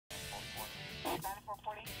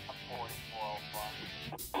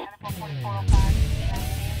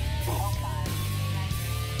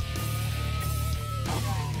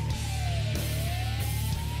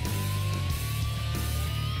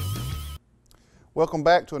Welcome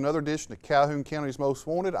back to another edition of Calhoun County's Most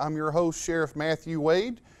Wanted. I'm your host, Sheriff Matthew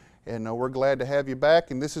Wade, and we're glad to have you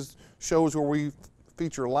back. And this is shows where we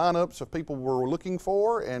feature lineups of people we're looking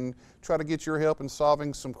for and try to get your help in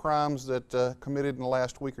solving some crimes that committed in the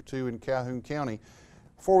last week or two in Calhoun County.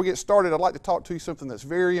 Before we get started, I'd like to talk to you something that's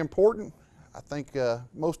very important. I think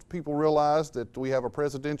most people realize that we have a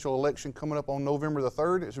presidential election coming up on November the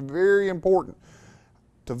 3rd. It's very important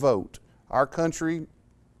to vote. Our country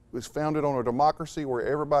was founded on a democracy where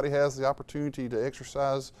everybody has the opportunity to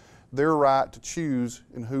exercise their right to choose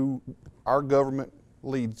in who our government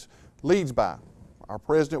leads by. Our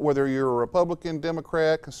president, whether you're a Republican,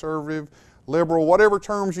 Democrat, conservative, liberal, whatever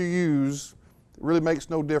terms you use, it really makes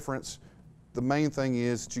no difference. The main thing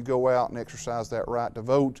is that you go out and exercise that right to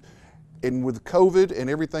vote. And with COVID and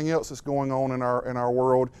everything else that's going on in our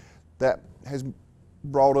world, that has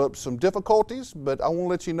brought up some difficulties, but I want to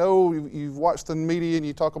let you know, you've watched the media and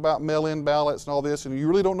you talk about mail-in ballots and all this, and you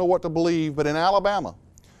really don't know what to believe, but in Alabama,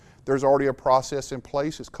 there's already a process in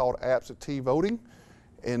place. It's called absentee voting,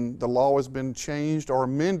 and the law has been changed or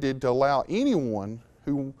amended to allow anyone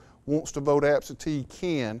who wants to vote absentee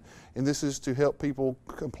can, and this is to help people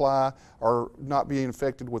comply or not be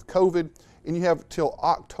infected with COVID, and you have till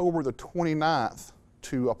October the 29th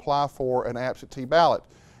to apply for an absentee ballot.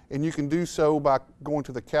 And you can do so by going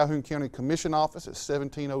to the Calhoun County Commission office at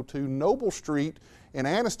 1702 Noble Street in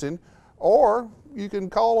Anniston, or you can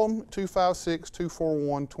call them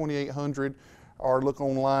 256-241-2800, or look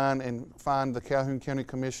online and find the Calhoun County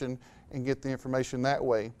Commission and get the information that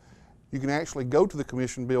way. You can actually go to the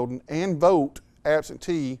Commission building and vote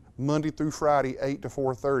absentee Monday through Friday, 8 to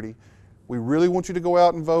 4:30. We really want you to go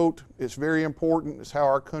out and vote. It's very important. It's how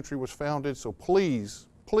our country was founded. So please,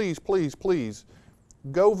 please, please, please,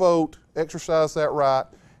 go vote, exercise that right,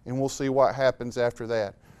 and we'll see what happens after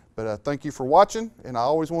that. But thank you for watching, and I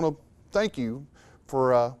always want to thank you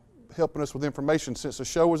for helping us with information. Since the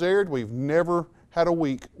show was aired, we've never had a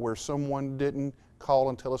week where someone didn't call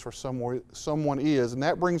and tell us where someone is, and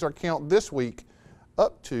that brings our count this week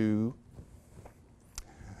up to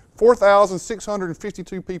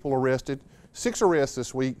 4,652 people arrested, 6 arrests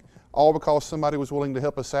this week, all because somebody was willing to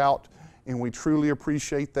help us out, and we truly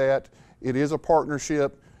appreciate that. It is a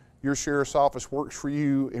partnership. Your sheriff's office works for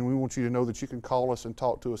you, and we want you to know that you can call us and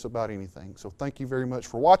talk to us about anything. So thank you very much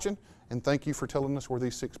for watching, and thank you for telling us where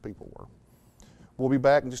these 6 people were. We'll be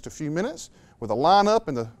back in just a few minutes with a lineup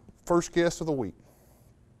and the first guest of the week.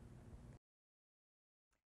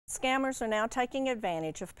 Scammers are now taking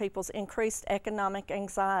advantage of people's increased economic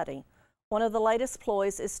anxiety. One of the latest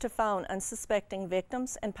ploys is to phone unsuspecting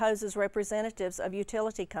victims and pose as representatives of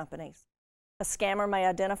utility companies. A scammer may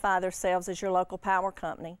identify themselves as your local power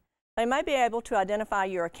company. They may be able to identify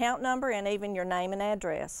your account number and even your name and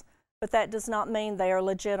address, but that does not mean they are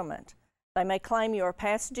legitimate. They may claim you are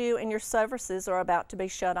past due and your services are about to be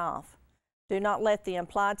shut off. Do not let the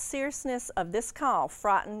implied seriousness of this call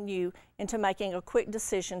frighten you into making a quick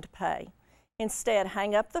decision to pay. Instead,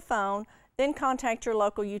 hang up the phone, then contact your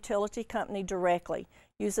local utility company directly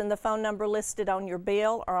using the phone number listed on your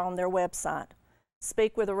bill or on their website.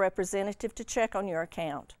 Speak with a representative to check on your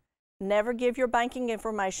account. Never give your banking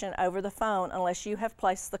information over the phone unless you have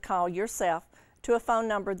placed the call yourself to a phone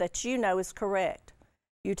number that you know is correct.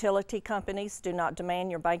 Utility companies do not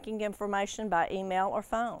demand your banking information by email or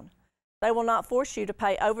phone. They will not force you to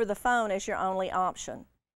pay over the phone as your only option.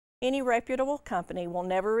 Any reputable company will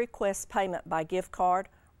never request payment by gift card,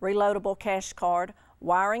 reloadable cash card,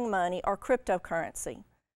 wiring money, or cryptocurrency.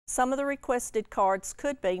 Some of the requested cards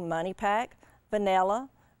could be MoneyPack,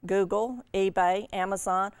 Vanilla, Google, eBay,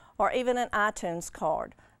 Amazon, or even an iTunes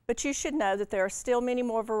card. But you should know that there are still many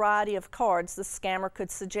more variety of cards the scammer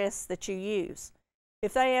could suggest that you use.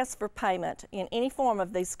 If they ask for payment in any form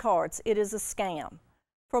of these cards, it is a scam.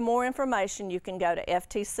 For more information, you can go to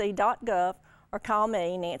ftc.gov or call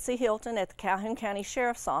me, Nancy Hilton, at the Calhoun County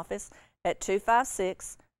Sheriff's Office at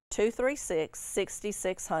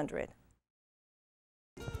 256-236-6600.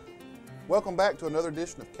 Welcome back to another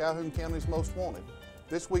edition of Calhoun County's Most Wanted.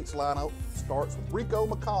 This week's lineup starts with Rico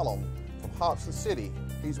McCollum from Hobson City.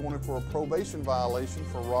 He's wanted for a probation violation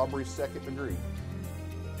for robbery 2nd degree.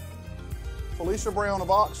 Felicia Brown of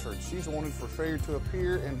Oxford, she's wanted for failure to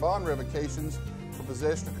appear and bond revocations for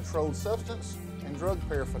possession of controlled substance and drug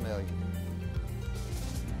paraphernalia.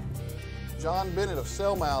 John Bennett of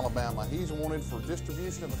Selma, Alabama, he's wanted for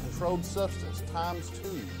distribution of a controlled substance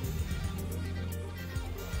 ×2.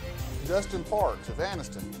 Justin Parks of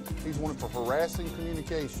Anniston, he's wanted for harassing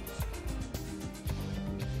communications.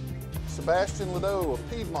 Sebastian Ladeau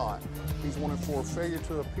of Piedmont. He's wanted for failure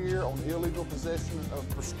to appear on illegal possession of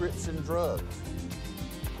prescription drugs.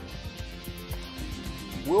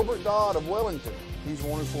 Wilbert Dodd of Wellington. He's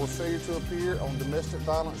wanted for failure to appear on domestic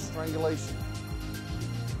violence strangulation.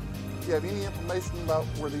 If you have any information about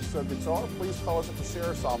where these subjects are, please call us at the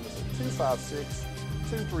Sheriff's Office at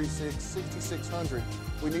 256-236-6600.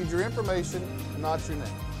 We need your information, not your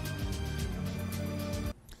name.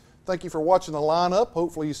 Thank you for watching the lineup.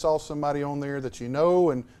 Hopefully you saw somebody on there that you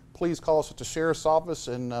know, and please call us at the Sheriff's Office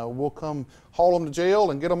and we'll come haul them to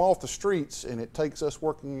jail and get them off the streets, and it takes us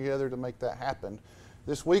working together to make that happen.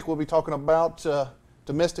 This week we'll be talking about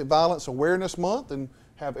Domestic Violence Awareness Month and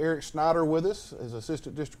have Eric Snyder with us as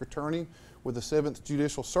Assistant District Attorney with the 7th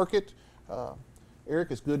Judicial Circuit.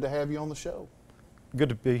 Eric, it's good to have you on the show. Good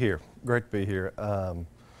to be here. Great to be here.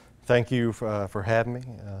 Thank you for having me.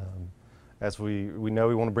 As we know,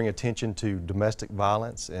 we want to bring attention to domestic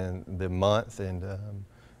violence in the month, and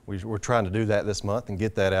we're trying to do that this month and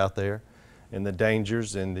get that out there, and the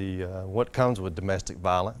dangers and the what comes with domestic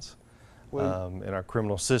violence in our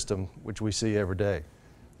criminal system, which we see every day.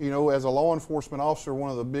 You know, as a law enforcement officer, one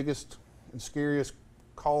of the biggest and scariest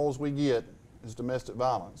calls we get is domestic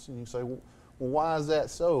violence. And you say, well, why is that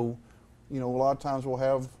so? You know, a lot of times we'll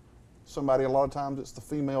have somebody, a lot of times it's the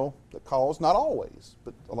female that calls, not always,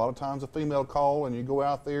 but a lot of times a female call, and you go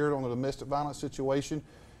out there on a domestic violence situation,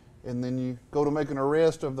 and then you go to make an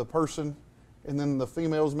arrest of the person, and then the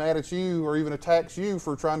female's mad at you or even attacks you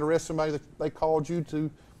for trying to arrest somebody that they called you to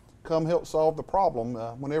come help solve the problem.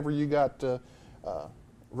 Whenever you got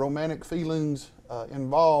romantic feelings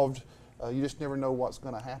involved, you just never know what's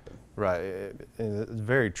going to happen. Right, it's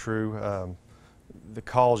very true. The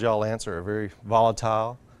calls y'all answer are very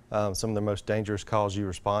volatile. Some of the most dangerous calls you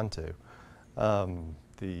respond to.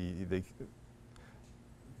 The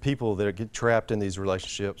people that get trapped in these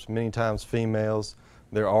relationships, many times females,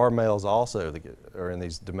 there are males also that are in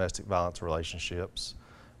these domestic violence relationships.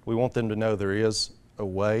 We want them to know there is a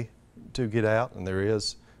way to get out, and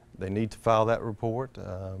they need to file that report.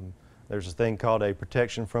 There's a thing called a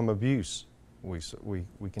protection from abuse. We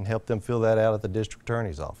can help them fill that out at the district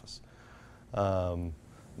attorney's office.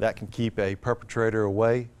 That can keep a perpetrator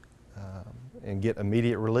away and get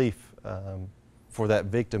immediate relief for that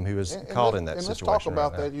victim who is caught in that situation. Let's talk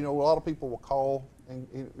about that. You know, a lot of people will call and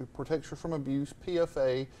protection from abuse,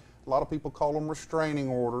 PFA. A lot of people call them restraining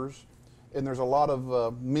orders, and there's a lot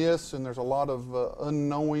of myths and there's a lot of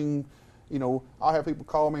unknowing. You know, I'll have people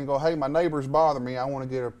call me and go, hey, my neighbor's bothering me, I want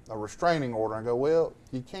to get a restraining order. I go, well,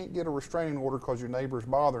 you can't get a restraining order because your neighbor's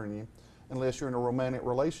bothering you unless you're in a romantic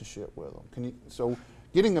relationship with them. So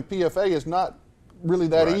getting a PFA is not really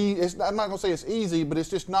that easy. I'm not going to say it's easy, but it's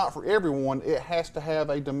just not for everyone. It has to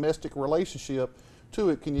have a domestic relationship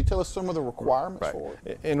to it. Can you tell us some of the requirements for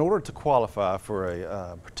it? In order to qualify for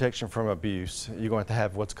a protection from abuse, you're going to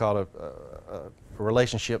have what's called a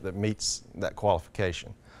relationship that meets that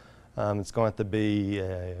qualification. It's going to be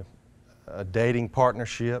a dating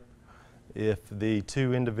partnership. If the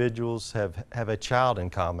two individuals have a child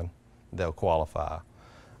in common, they'll qualify.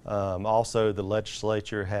 Also, the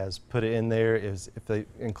legislature has put it in there is if they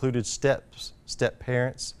included step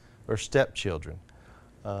parents or stepchildren,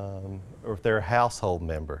 or if they're a household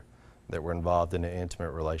member that were involved in an intimate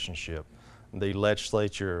relationship. The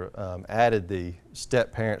legislature added the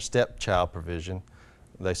step parent, stepchild provision.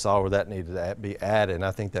 They saw where that needed to be added, and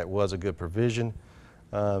I think that was a good provision.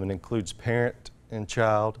 It includes parent and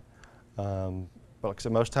child. But like I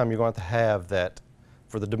said, most of the time you're going to have that.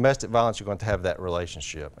 For the domestic violence, you're going to have that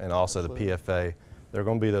relationship, and also the PFA. There are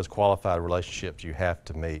going to be those qualified relationships you have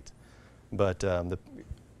to meet. But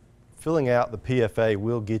filling out the PFA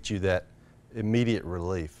will get you that immediate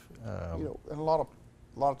relief. You know, and a lot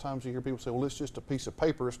of times you hear people say, well, it's just a piece of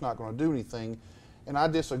paper, it's not going to do anything. And I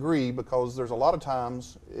disagree, because there's a lot of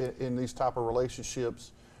times in these type of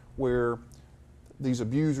relationships where these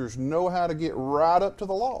abusers know how to get right up to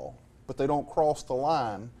the law, but they don't cross the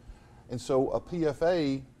line. And so a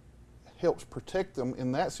PFA helps protect them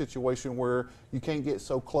in that situation where you can't get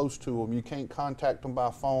so close to them, you can't contact them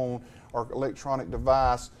by phone or electronic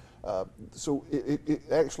device. So it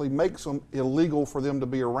actually makes them illegal for them to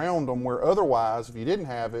be around them, where otherwise, if you didn't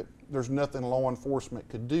have it, there's nothing law enforcement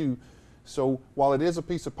could do. So while it is a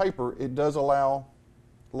piece of paper, it does allow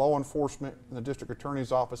law enforcement and the district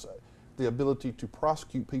attorney's office the ability to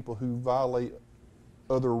prosecute people who violate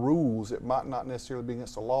other rules that might not necessarily be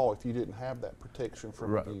against the law if you didn't have that protection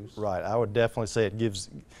from abuse. Right. I would definitely say it gives,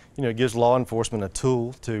 it gives law enforcement a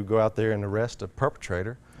tool to go out there and arrest a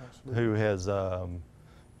perpetrator. Absolutely. Who has,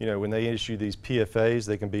 when they issue these PFAs,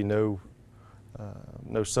 they can be no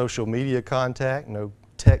social media contact, no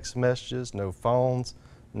text messages, no phones,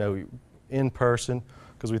 no in-person,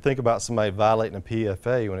 because we think about somebody violating a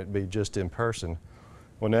PFA when it'd be just in person.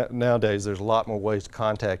 Well, nowadays there's a lot more ways to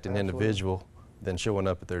contact an individual than showing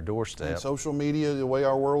up at their doorstep. And social media, the way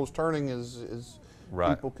our world's turning is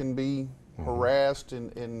right. People can be harassed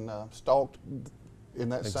and stalked in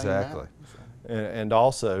that same manner. Exactly. And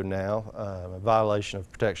also now, a violation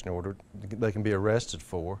of protection order they can be arrested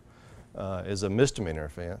for is a misdemeanor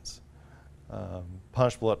offense,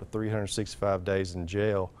 punishable up to 365 days in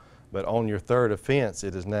jail. But on your third offense,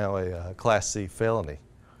 it is now a Class C felony.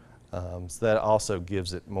 So that also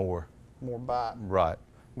gives it more bite. Right.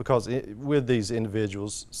 Because with these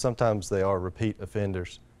individuals, sometimes they are repeat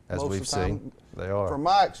offenders, as we've seen. They are. From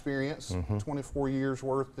my experience, 24 years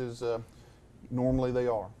worth is normally they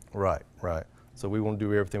are. Right, right. So we want to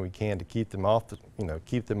do everything we can to keep them off the,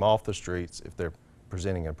 keep them off the streets if they're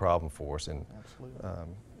presenting a problem for us and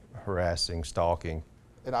harassing, stalking.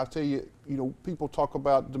 And I tell you, people talk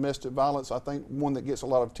about domestic violence. I think one that gets a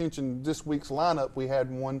lot of attention, this week's lineup, we had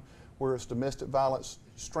one where it's domestic violence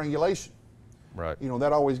strangulation. Right.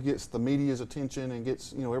 That always gets the media's attention and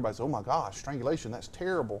gets, everybody says, oh my gosh, strangulation, that's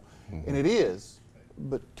terrible. And it is.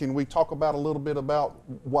 But can we talk about a little bit about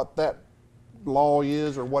what that law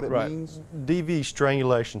is or what it means? DV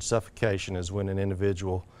strangulation suffocation is when an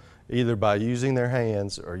individual, either by using their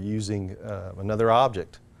hands or using another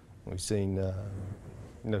object, we've seen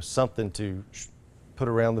something to put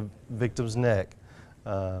around the victim's neck,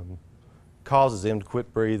 causes them to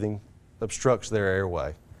quit breathing, obstructs their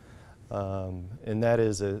airway. And that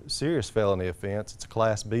is a serious felony offense. It's a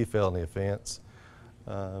Class B felony offense.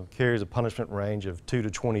 Carries a punishment range of 2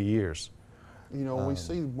 to 20 years. We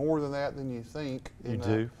see more than that than you think. You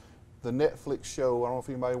do? The Netflix show, I don't know if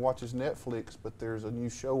anybody watches Netflix, but there's a new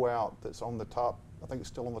show out that's on the top, I think it's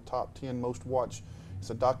still on the top 10 most watched. It's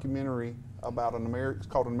a documentary about it's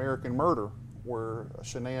called American Murder, where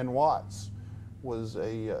Shanann Watts was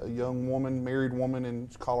a young woman, married woman in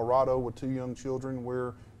Colorado with 2 young children,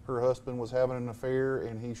 where her husband was having an affair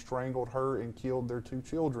and he strangled her and killed their 2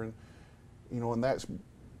 children. And that's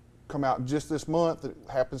come out just this month. It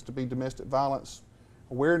happens to be Domestic Violence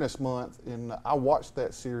Awareness Month, and I watched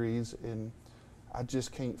that series and I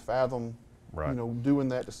just can't fathom doing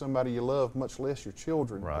that to somebody you love, much less your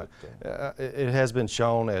children. Right. But, it has been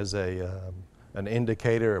shown as an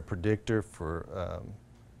indicator, a predictor for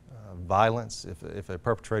violence. If a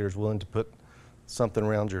perpetrator is willing to put something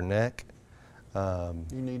around your neck, you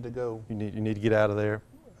need to go. You need to get out of there.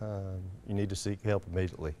 You need to seek help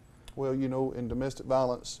immediately. Well, in domestic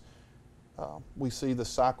violence, we see the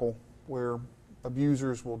cycle where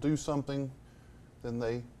abusers will do something, then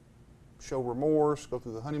they show remorse, go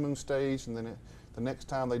through the honeymoon stage, and then the next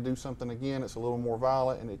time they do something again, it's a little more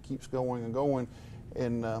violent, and it keeps going and going.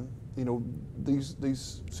 And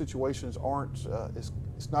these situations aren't. It's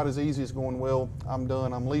not as easy as going, well, I'm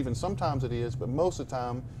done, I'm leaving. Sometimes it is, but most of the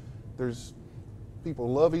time, people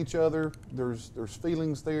love each other. There's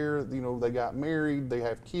feelings there. They got married. They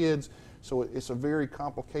have kids. So it's a very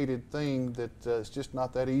complicated thing that it's just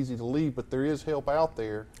not that easy to leave. But there is help out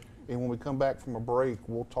there. And when we come back from a break,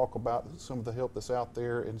 we'll talk about some of the help that's out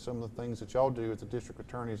there and some of the things that y'all do at the District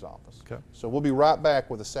Attorney's Office. Okay. So we'll be right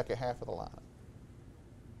back with the second half of the lineup.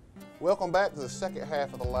 Welcome back to the second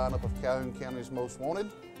half of the lineup of Calhoun County's Most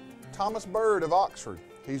Wanted. Thomas Bird of Oxford.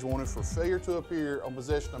 He's wanted for failure to appear on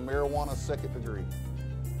possession of marijuana, 2nd degree.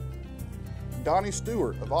 Donnie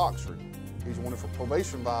Stewart of Oxford. He's wanted for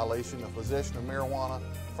probation violation of possession of marijuana,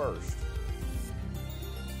 1st.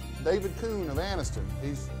 David Kuhn of Anniston.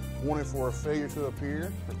 He's wanted for a failure to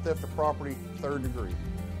appear for theft of property, 3rd degree.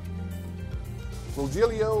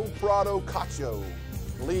 Rogelio Prado Cacho,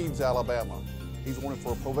 Leeds, Alabama. He's wanted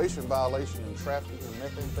for a probation violation and trafficking of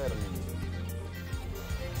methamphetamine.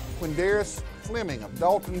 Quindarius Fleming of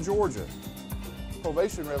Dalton, Georgia.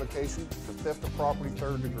 Probation revocation for theft of property,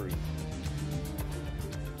 3rd degree.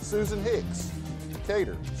 Susan Hicks,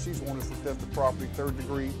 Decatur. She's wanted for theft of property, 3rd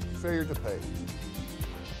degree, failure to pay.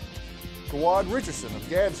 Gawad Richardson of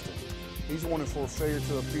Gadsden. He's wanted for failure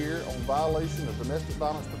to appear on violation of domestic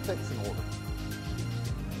violence protection order.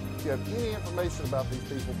 If you have any information about these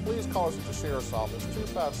people, please call us at the Sheriff's Office,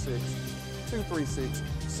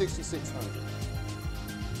 256-236-6600.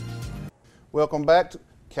 Welcome back to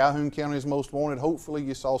Calhoun County's Most Wanted. Hopefully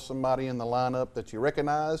you saw somebody in the lineup that you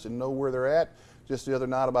recognized and know where they're at. Just the other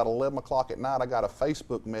night, about 11 o'clock at night, I got a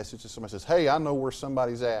Facebook message that somebody says, hey, I know where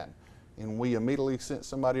somebody's at. And we immediately sent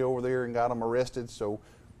somebody over there and got them arrested. So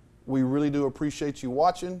we really do appreciate you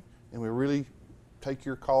watching, and we really take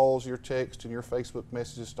your calls, your texts, and your Facebook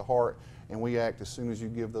messages to heart, and we act as soon as you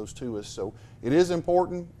give those to us. So it is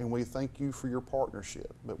important, and we thank you for your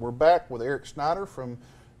partnership. But we're back with Eric Snyder from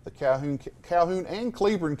the Calhoun and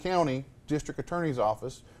Cleveland County District Attorney's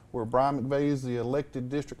Office, where Brian McVeigh is the elected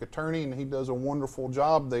district attorney, and he does a wonderful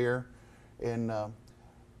job there. And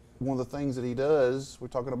one of the things that he does, we're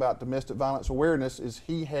talking about domestic violence awareness, is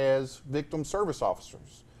he has victim service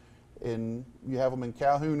officers. And you have them in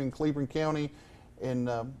Calhoun and Cleveland County. And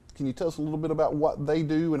can you tell us a little bit about what they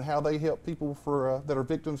do and how they help people that are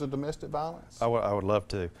victims of domestic violence? I would love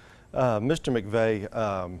to. Mr.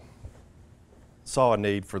 McVeigh saw a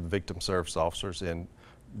need for the victim service officers and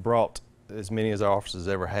brought as many as our offices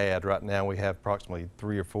ever had. Right now we have approximately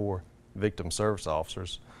 3 or 4 victim service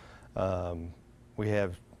officers. We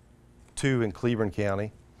have 2 in Cleveland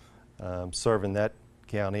County, serving that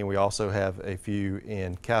county, and we also have a few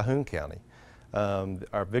in Calhoun County.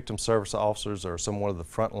 Our victim service officers are somewhat of the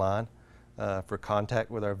front line for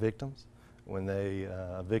contact with our victims. When they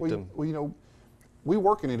victim. Well, you know, we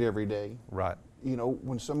work in it every day. Right. You know,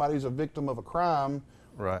 when somebody's a victim of a crime,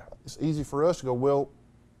 right, it's easy for us to go, well,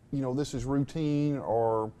 you know, this is routine,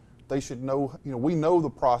 or they should know, you know, we know the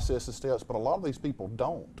process and steps, but a lot of these people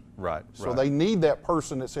don't. Right. So they need that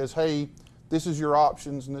person that says, hey, this is your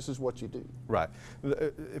options and this is what you do. Right.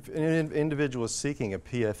 If an individual is seeking a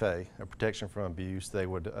PFA, a protection from abuse, they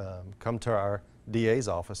would come to our DA's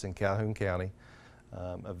office in Calhoun County.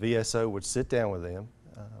 A VSO would sit down with them,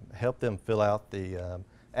 help them fill out the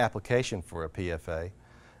application for a PFA,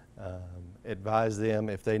 advise them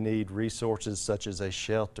if they need resources such as a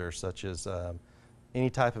shelter, such as any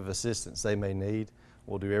type of assistance they may need.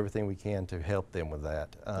 We'll do everything we can to help them with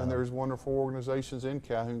that. And there's wonderful organizations in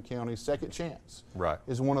Calhoun County. Second Chance right.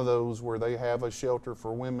 is one of those where they have a shelter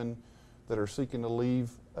for women that are seeking to leave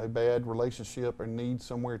a bad relationship and need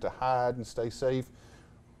somewhere to hide and stay safe.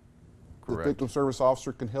 Correct. The victim service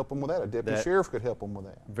officer can help them with that. A deputy sheriff could help them with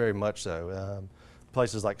that. Very much so.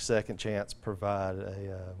 Places like Second Chance provide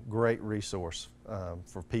a great resource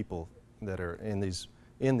for people that are in these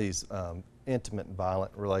intimate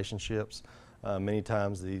violent relationships. Many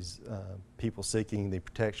times these people seeking the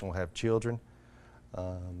protection will have children.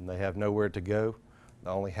 They have nowhere to go.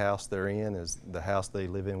 The only house they're in is the house they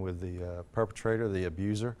live in with the perpetrator, the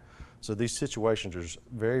abuser. So these situations are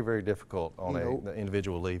very, very difficult on the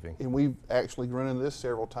individual leaving. And we've actually run into this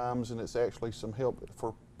several times, and it's actually some help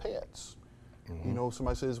for pets. Mm-hmm. You know,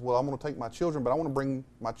 somebody says, well, I'm going to take my children, but I want to bring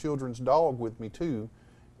my children's dog with me too.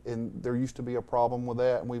 And there used to be a problem with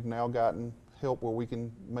that, and we've now gotten help where we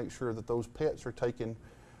can make sure that those pets are taken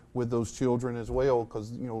with those children as well,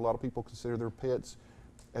 because you know a lot of people consider their pets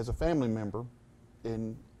as a family member.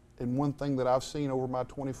 And one thing that I've seen over my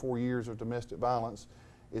 24 years of domestic violence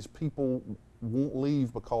is people won't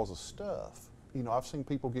leave because of stuff. You know, I've seen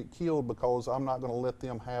people get killed because I'm not going to let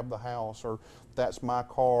them have the house, or that's my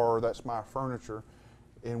car, or that's my furniture.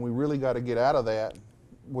 And we really got to get out of that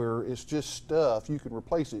where it's just stuff. You can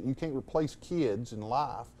replace it. You can't replace kids in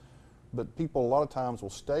life, but people a lot of times will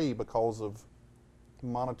stay because of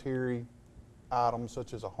monetary items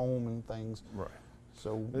such as a home and things. Right.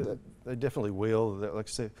 So they definitely will. Like I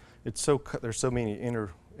said, there's so many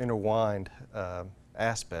intertwined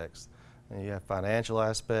aspects. And you have financial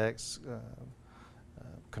aspects,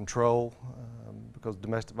 control, because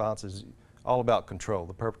domestic violence is all about control.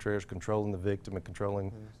 The perpetrator is controlling the victim and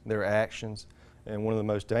controlling their actions. And one of the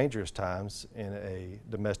most dangerous times in a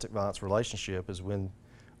domestic violence relationship is when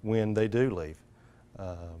they do leave.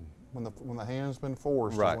 When the hand's been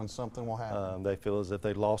forced right. is when something will happen. They feel as if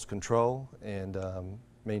they lost control, and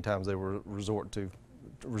many times they will resort to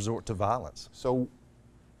violence. So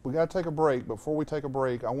we got to take a break. Before we take a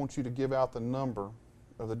break, I want you to give out the number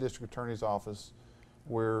of the district attorney's office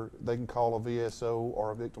where they can call a VSO or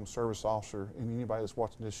a victim service officer, and anybody that's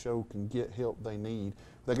watching this show can get help they need.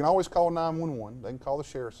 They can always call 911. They can call the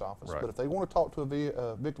sheriff's office. Right. But if they want to talk to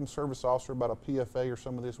a victim service officer about a PFA or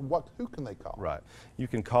some of this, who can they call? Right. You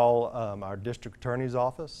can call our district attorney's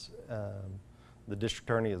office. The district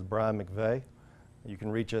attorney is Brian McVeigh. You can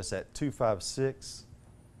reach us at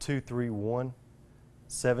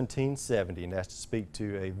 256-231-1770, and that's to speak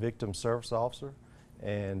to a victim service officer.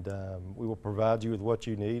 And we will provide you with what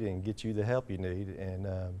you need and get you the help you need, and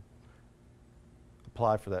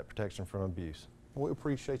apply for that protection from abuse. We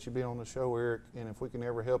appreciate you being on the show, Eric, and if we can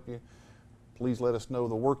ever help you, please let us know.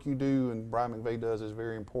 The work you do and Brian McVeigh does is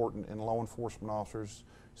very important, and law enforcement officers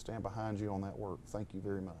stand behind you on that work. Thank you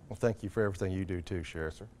very much. Well, thank you for everything you do too,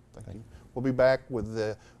 Sheriff. Sir, thank you. We'll be back with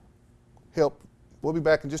the help. We'll be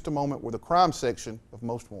back in just a moment with the crime section of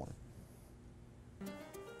Most Wanted.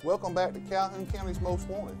 Welcome back to Calhoun County's Most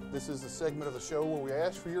Wanted. This is the segment of the show where we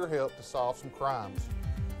ask for your help to solve some crimes.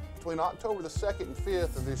 Between October the 2nd and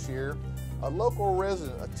 5th of this year, a local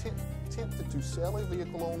resident attempted to sell a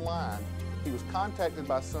vehicle online. He was contacted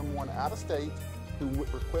by someone out of state who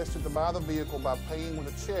requested to buy the vehicle by paying with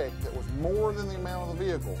a check that was more than the amount of the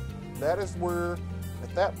vehicle. That is where,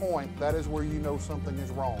 at that point, that is where you know something is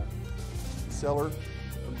wrong. The seller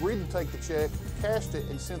agreed to take the check, cashed it,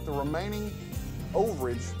 and sent the remaining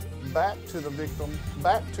overage back to the victim,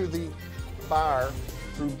 back to the buyer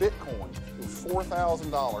through Bitcoin. It was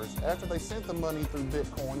 $4,000. After they sent the money through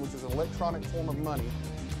Bitcoin, which is an electronic form of money,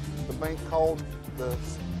 the bank called the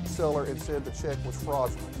seller and said the check was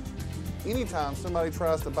fraudulent. Anytime somebody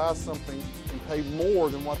tries to buy something and pay more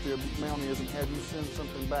than what the amount is and have you send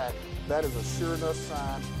something back, that is a sure enough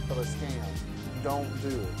sign of a scam. Don't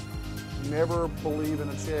do it. Never believe in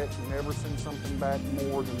a check, never send something back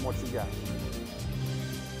more than what you got.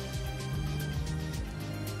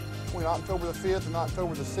 Between October the 5th and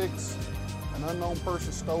October the 6th, an unknown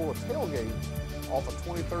person stole a tailgate off a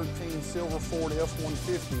 2013 silver Ford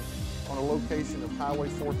F-150 on a location of Highway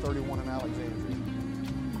 431 in Alexandria.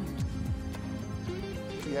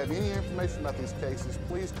 If you have any information about these cases,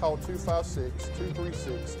 please call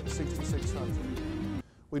 256-236-6600.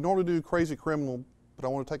 We normally do Crazy Criminal, but I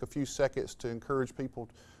want to take a few seconds to encourage people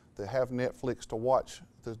that have Netflix to watch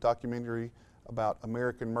this documentary about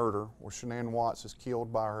American Murder, where Shanann Watts is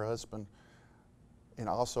killed by her husband and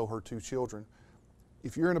also her 2 children.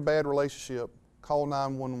 If you're in a bad relationship, call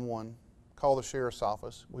 911, call the sheriff's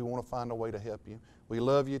office. We want to find a way to help you. We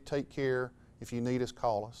love you. Take care. If you need us,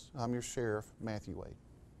 call us. I'm your sheriff, Matthew Wade.